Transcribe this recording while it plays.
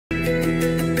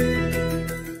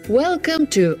Welcome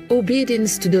to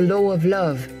Obedience to the Law of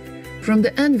Love, from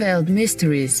the Unveiled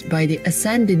Mysteries by the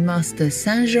Ascended Master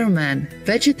Saint Germain,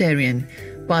 Vegetarian,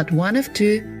 Part 1 of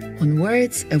 2, on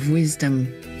Words of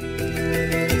Wisdom.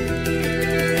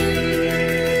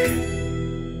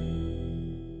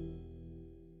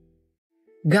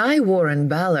 Guy Warren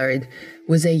Ballard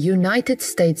was a United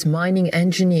States mining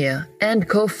engineer and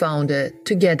co-founder,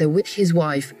 together with his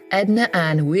wife Edna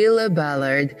Ann Wheeler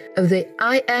Ballard, of the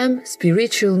I Am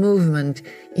spiritual movement,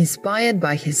 inspired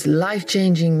by his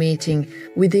life-changing meeting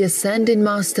with the Ascended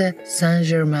Master Saint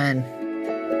Germain.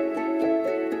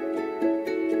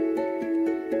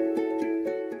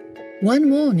 One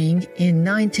morning in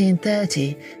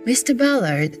 1930, Mr.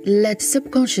 Ballard, led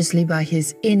subconsciously by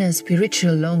his inner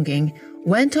spiritual longing,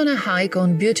 went on a hike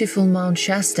on beautiful Mount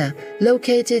Shasta,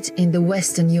 located in the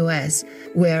western US,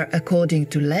 where, according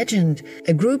to legend,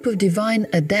 a group of divine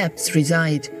adepts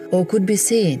reside or could be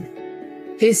seen.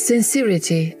 His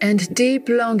sincerity and deep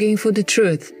longing for the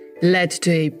truth led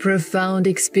to a profound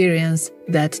experience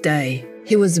that day.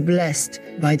 He was blessed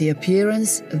by the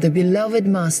appearance of the beloved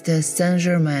Master Saint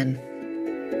Germain.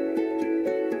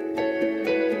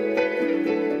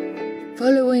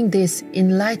 Following this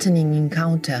enlightening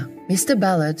encounter, Mr.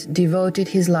 Ballard devoted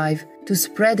his life to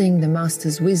spreading the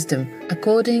Master's wisdom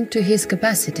according to his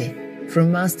capacity.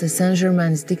 From Master Saint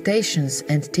Germain's dictations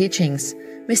and teachings,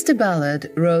 Mr.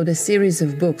 Ballard wrote a series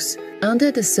of books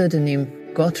under the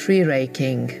pseudonym Godfrey Ray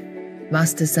King.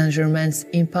 Master Saint Germain's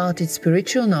imparted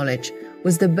spiritual knowledge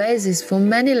was the basis for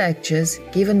many lectures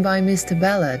given by Mr.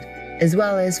 Ballard, as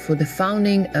well as for the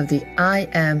founding of the I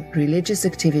Am religious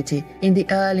activity in the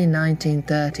early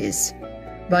 1930s.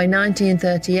 By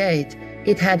 1938,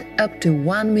 it had up to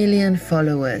 1 million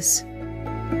followers.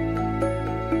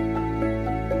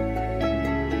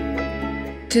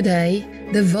 Today,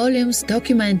 the volumes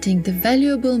documenting the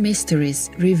valuable mysteries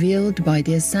revealed by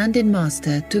the Ascended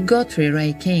Master to Godfrey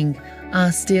Ray King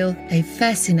are still a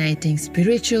fascinating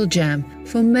spiritual gem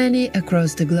for many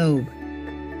across the globe.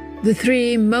 The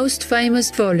three most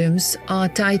famous volumes are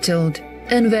titled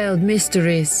Unveiled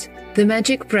Mysteries, The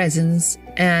Magic Presence,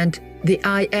 and The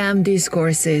I Am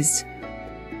Discourses.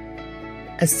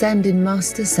 Ascended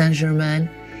Master Saint Germain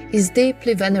is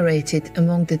deeply venerated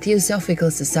among the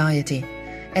Theosophical Society,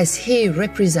 as he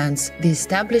represents the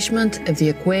establishment of the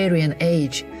Aquarian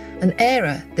Age, an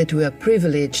era that we are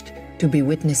privileged to be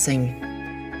witnessing.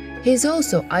 He is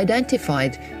also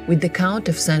identified with the Count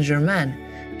of Saint Germain,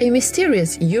 a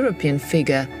mysterious European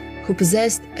figure who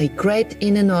possessed a great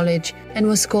inner knowledge and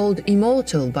was called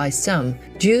immortal by some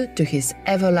due to his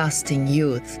everlasting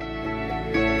youth.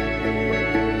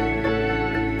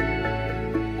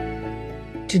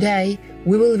 Today,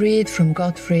 we will read from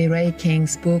Godfrey Ray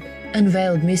King's book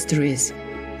Unveiled Mysteries,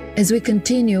 as we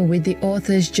continue with the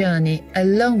author's journey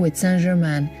along with Saint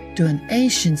Germain to an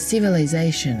ancient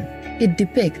civilization. It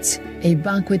depicts a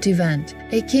banquet event,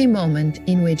 a key moment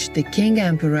in which the King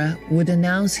Emperor would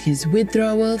announce his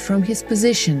withdrawal from his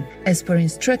position as per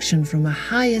instruction from a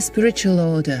higher spiritual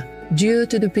order, due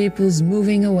to the people's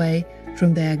moving away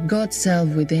from their God self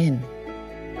within.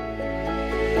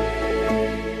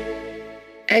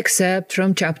 Excerpt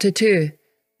from Chapter 2,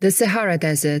 The Sahara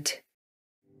Desert.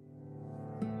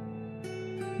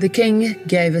 The king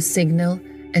gave a signal,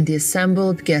 and the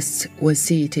assembled guests were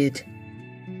seated.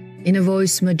 In a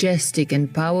voice majestic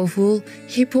and powerful,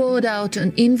 he poured out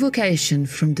an invocation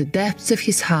from the depths of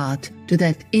his heart to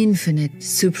that infinite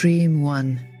Supreme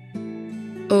One.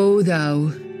 O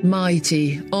thou,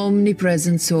 mighty,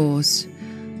 omnipresent Source,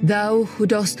 thou who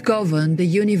dost govern the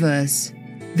universe,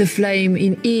 the flame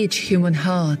in each human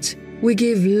heart, we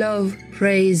give love,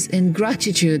 praise, and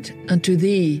gratitude unto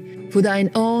thee for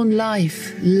thine own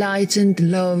life, light and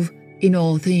love in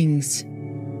all things.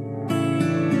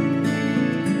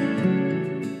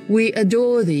 We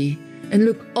adore thee and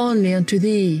look only unto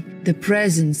thee, the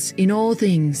presence in all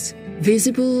things,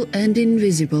 visible and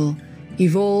invisible,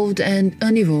 evolved and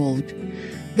unevolved,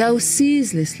 thou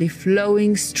ceaselessly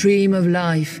flowing stream of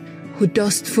life, who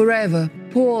dost forever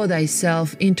pour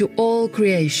thyself into all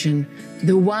creation,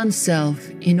 the one self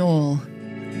in all.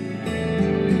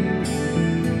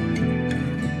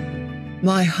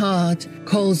 My heart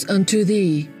calls unto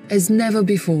thee as never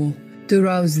before, to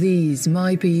rouse these,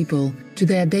 my people, to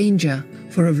their danger,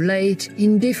 for of late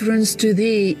indifference to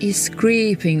thee is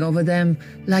creeping over them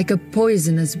like a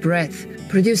poisonous breath,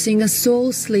 producing a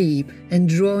soul sleep and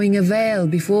drawing a veil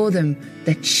before them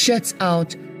that shuts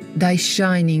out thy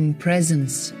shining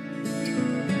presence.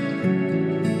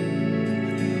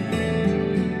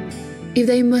 If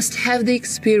they must have the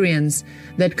experience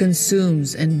that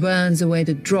consumes and burns away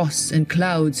the dross and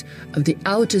clouds of the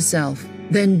outer self,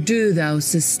 Then do thou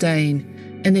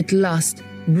sustain, and at last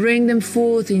bring them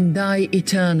forth in thy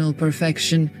eternal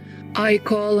perfection. I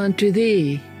call unto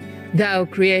thee, thou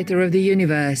creator of the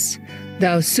universe,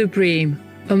 thou supreme,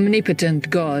 omnipotent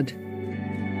God.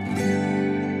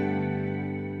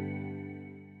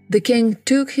 The king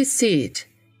took his seat,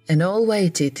 and all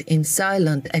waited in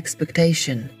silent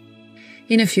expectation.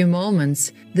 In a few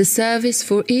moments, the service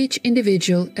for each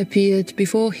individual appeared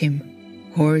before him.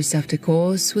 Course after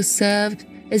course was served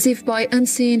as if by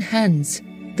unseen hands,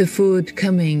 the food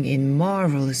coming in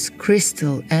marvelous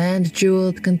crystal and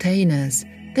jeweled containers,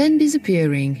 then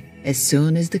disappearing as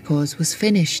soon as the course was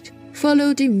finished,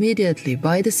 followed immediately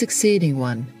by the succeeding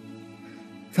one.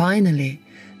 Finally,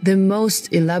 the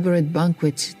most elaborate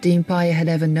banquet the empire had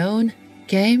ever known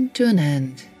came to an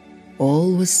end.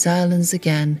 All was silence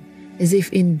again, as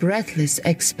if in breathless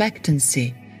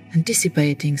expectancy,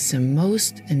 anticipating some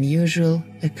most unusual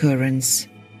occurrence.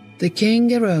 The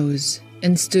king arose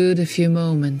and stood a few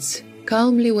moments,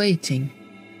 calmly waiting.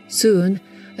 Soon,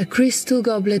 a crystal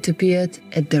goblet appeared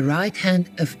at the right hand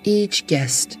of each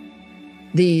guest.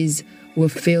 These were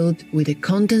filled with a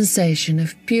condensation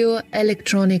of pure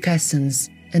electronic essence,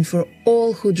 and for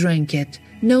all who drank it,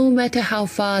 no matter how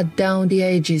far down the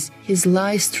ages his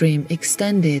life stream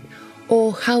extended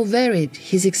or how varied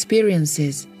his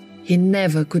experiences, he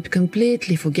never could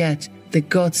completely forget the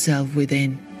God Self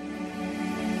within.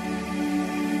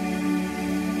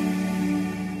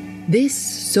 This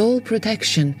soul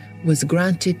protection was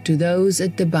granted to those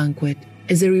at the banquet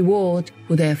as a reward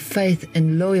for their faith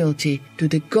and loyalty to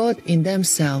the God in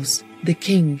themselves, the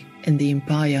king and the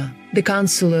empire. The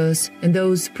councillors and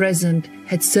those present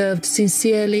had served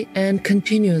sincerely and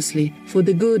continuously for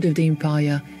the good of the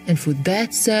empire, and for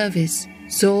that service,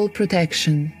 soul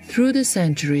protection through the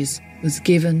centuries was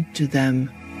given to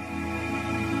them.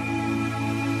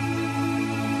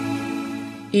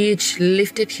 Each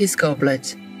lifted his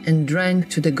goblet and drank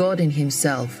to the God in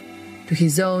himself, to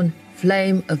his own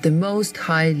flame of the Most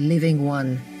High Living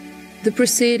One. The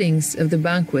proceedings of the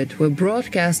banquet were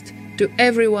broadcast to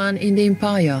everyone in the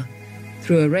empire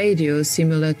through a radio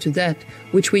similar to that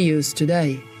which we use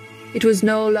today. It was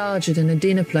no larger than a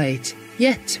dinner plate,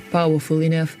 yet powerful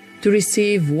enough to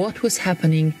receive what was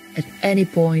happening at any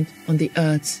point on the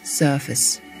Earth's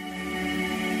surface.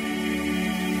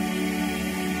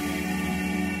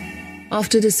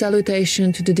 After the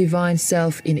salutation to the Divine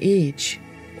Self in each,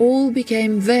 all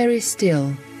became very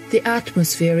still, the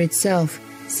atmosphere itself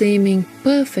seeming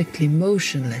perfectly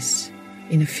motionless.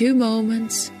 In a few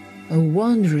moments, a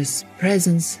wondrous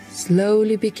presence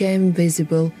slowly became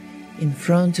visible in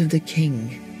front of the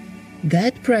king.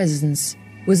 That presence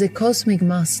was a cosmic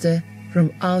master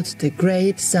from out the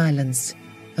great silence.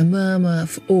 A murmur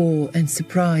of awe and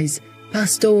surprise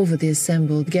passed over the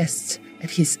assembled guests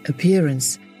at his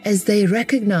appearance, as they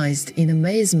recognized in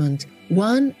amazement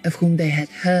one of whom they had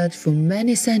heard for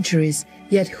many centuries,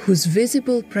 yet whose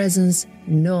visible presence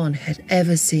none had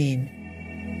ever seen.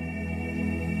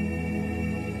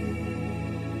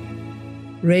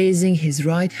 Raising his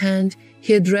right hand,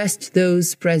 he addressed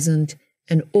those present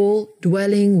and all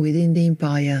dwelling within the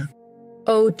empire.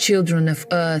 O children of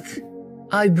earth,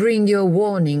 I bring you a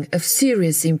warning of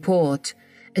serious import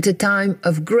at a time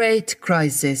of great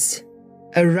crisis.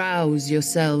 Arouse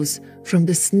yourselves from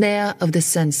the snare of the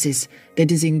senses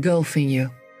that is engulfing you.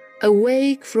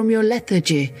 Awake from your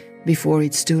lethargy before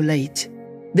it's too late.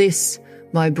 This,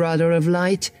 my brother of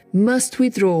light, must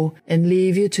withdraw and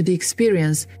leave you to the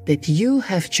experience that you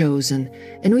have chosen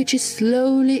and which is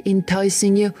slowly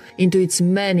enticing you into its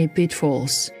many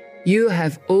pitfalls. You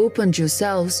have opened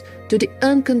yourselves to the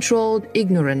uncontrolled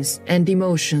ignorance and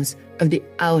emotions of the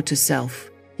outer self.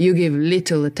 You give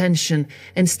little attention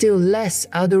and still less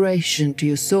adoration to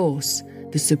your source,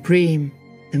 the supreme,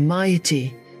 the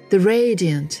mighty, the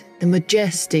radiant, the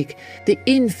majestic, the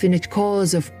infinite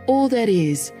cause of all that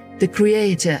is, the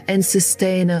creator and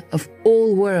sustainer of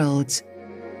all worlds.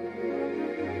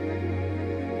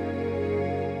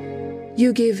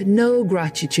 You give no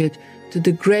gratitude to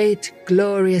the great,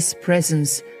 glorious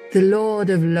presence, the Lord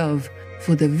of love,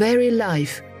 for the very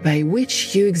life by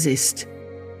which you exist.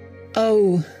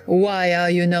 Oh, why are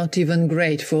you not even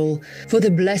grateful for the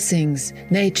blessings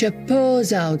nature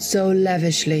pours out so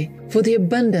lavishly, for the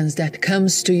abundance that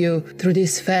comes to you through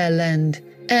this fair land,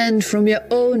 and from your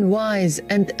own wise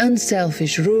and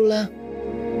unselfish ruler?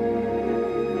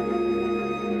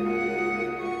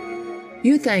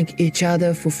 You thank each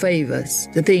other for favors,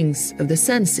 the things of the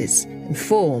senses and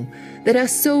form that are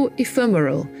so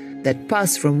ephemeral, that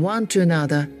pass from one to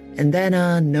another and then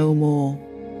are no more.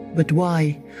 But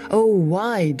why, oh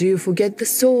why do you forget the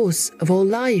source of all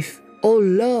life, all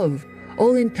love,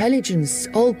 all intelligence,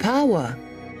 all power.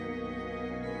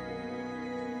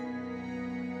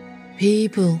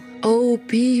 People, oh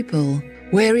people,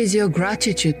 where is your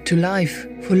gratitude to life,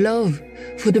 for love,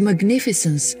 for the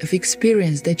magnificence of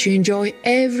experience that you enjoy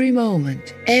every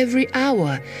moment, every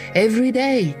hour, every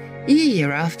day,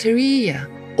 year after year?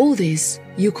 All this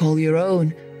you call your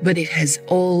own, but it has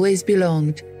always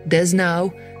belonged, does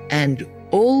now, and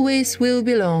always will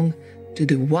belong to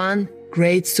the one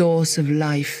great source of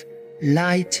life,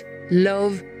 light,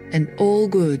 love, and all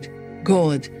good,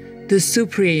 God, the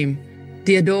Supreme,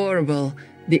 the Adorable,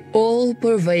 the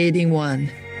all-pervading One.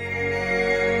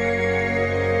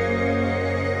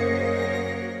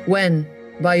 When,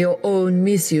 by your own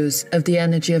misuse of the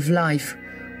energy of life,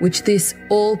 which this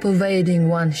all-pervading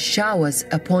One showers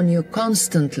upon you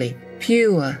constantly,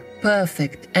 pure,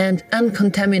 perfect, and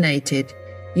uncontaminated,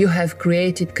 you have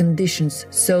created conditions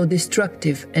so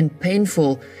destructive and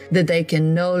painful that they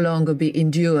can no longer be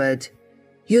endured.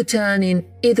 You turn in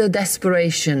either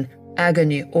desperation,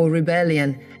 agony, or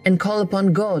rebellion and call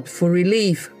upon God for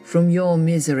relief from your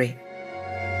misery.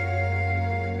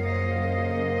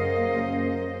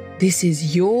 This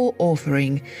is your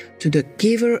offering to the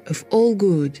Giver of all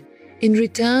good, in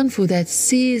return for that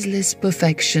ceaseless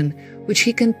perfection which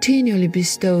He continually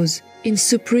bestows in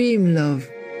supreme love.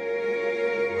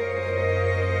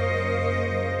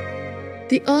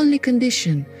 The only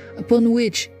condition upon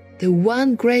which the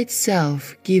one great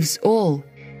self gives all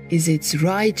is its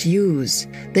right use,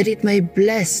 that it may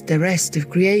bless the rest of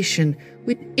creation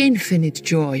with infinite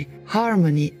joy,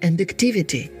 harmony, and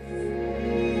activity.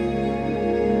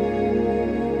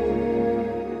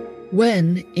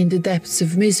 When, in the depths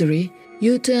of misery,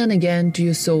 you turn again to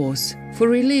your source for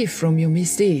relief from your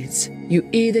misdeeds, you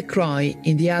either cry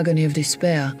in the agony of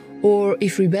despair, or,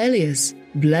 if rebellious,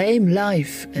 blame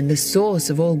life and the source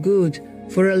of all good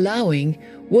for allowing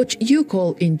what you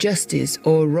call injustice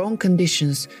or wrong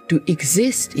conditions to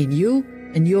exist in you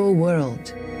and your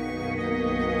world.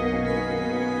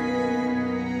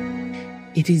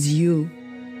 It is you,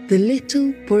 the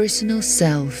little personal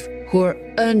self, who are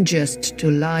unjust to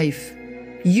life,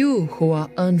 you who are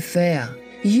unfair,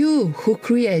 you who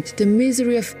create the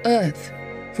misery of earth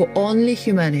for only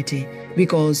humanity,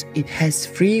 because it has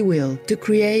free will to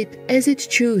create as it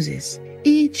chooses,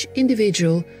 each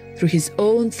individual through his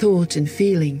own thought and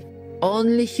feeling.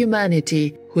 Only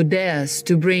humanity who dares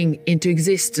to bring into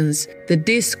existence the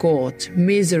discord,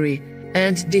 misery,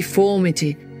 and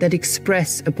deformity that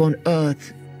express upon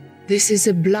earth. This is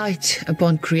a blight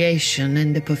upon creation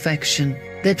and the perfection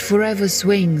that forever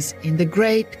swings in the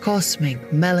great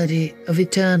cosmic melody of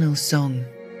eternal song.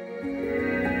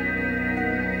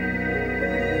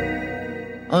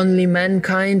 Only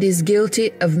mankind is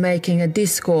guilty of making a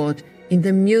discord in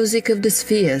the music of the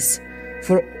spheres,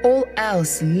 for all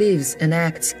else lives and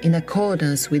acts in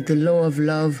accordance with the law of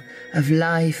love, of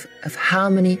life, of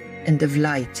harmony, and of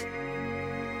light.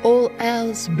 All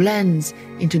else blends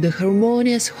into the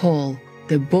harmonious whole,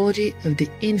 the body of the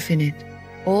infinite,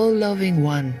 all-loving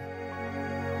One.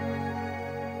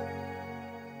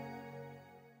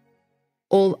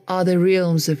 All other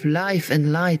realms of life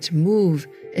and light move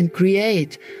and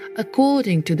create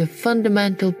according to the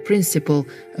fundamental principle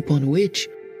upon which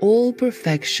all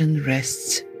perfection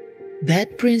rests.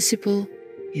 That principle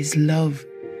is love.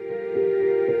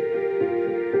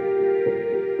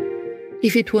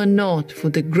 If it were not for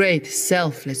the great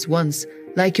selfless ones,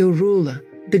 like your ruler,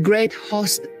 the great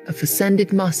host of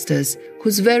ascended masters,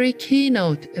 whose very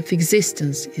keynote of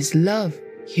existence is love,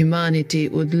 humanity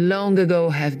would long ago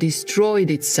have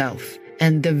destroyed itself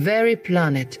and the very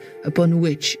planet upon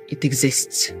which it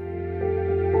exists.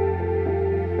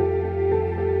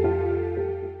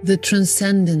 The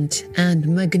transcendent and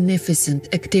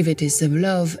magnificent activities of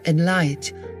love and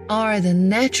light are the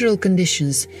natural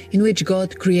conditions in which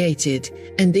God created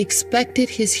and expected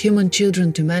His human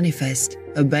children to manifest,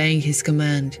 obeying His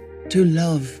command, to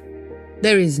love.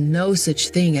 There is no such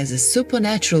thing as a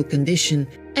supernatural condition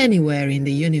anywhere in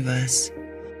the universe.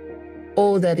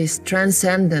 All that is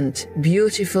transcendent,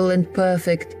 beautiful, and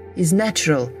perfect is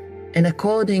natural and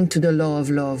according to the law of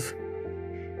love.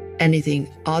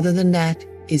 Anything other than that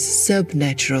is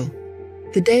subnatural.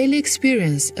 The daily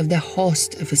experience of the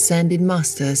host of ascended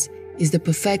masters is the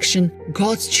perfection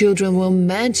God's children were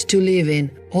meant to live in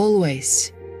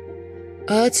always.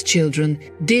 Earth's children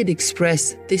did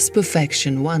express this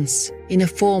perfection once in a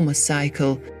former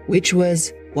cycle, which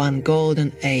was one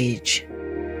golden age.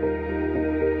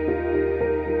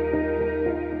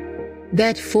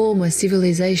 That former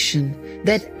civilization,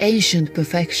 that ancient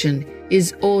perfection,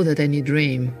 is older than you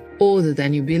dream, older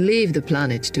than you believe the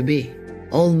planet to be.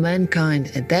 All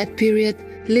mankind at that period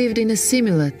lived in a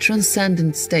similar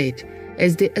transcendent state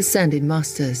as the ascended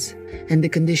masters, and the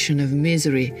condition of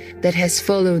misery that has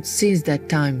followed since that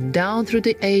time down through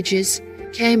the ages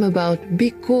came about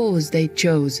because they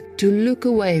chose to look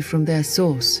away from their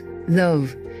source,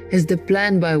 love, as the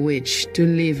plan by which to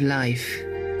live life.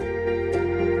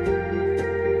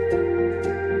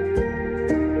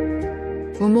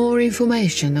 For more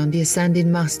information on the Ascended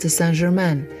Master Saint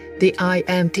Germain, the I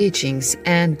Am teachings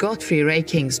and Godfrey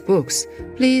Reiking's books,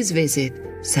 please visit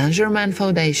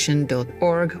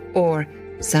saintgermainfoundation.org or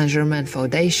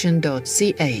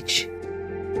saintgermainfoundation.ch.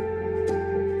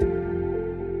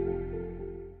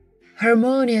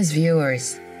 Harmonious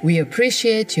viewers, we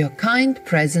appreciate your kind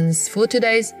presence for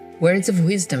today's Words of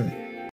Wisdom.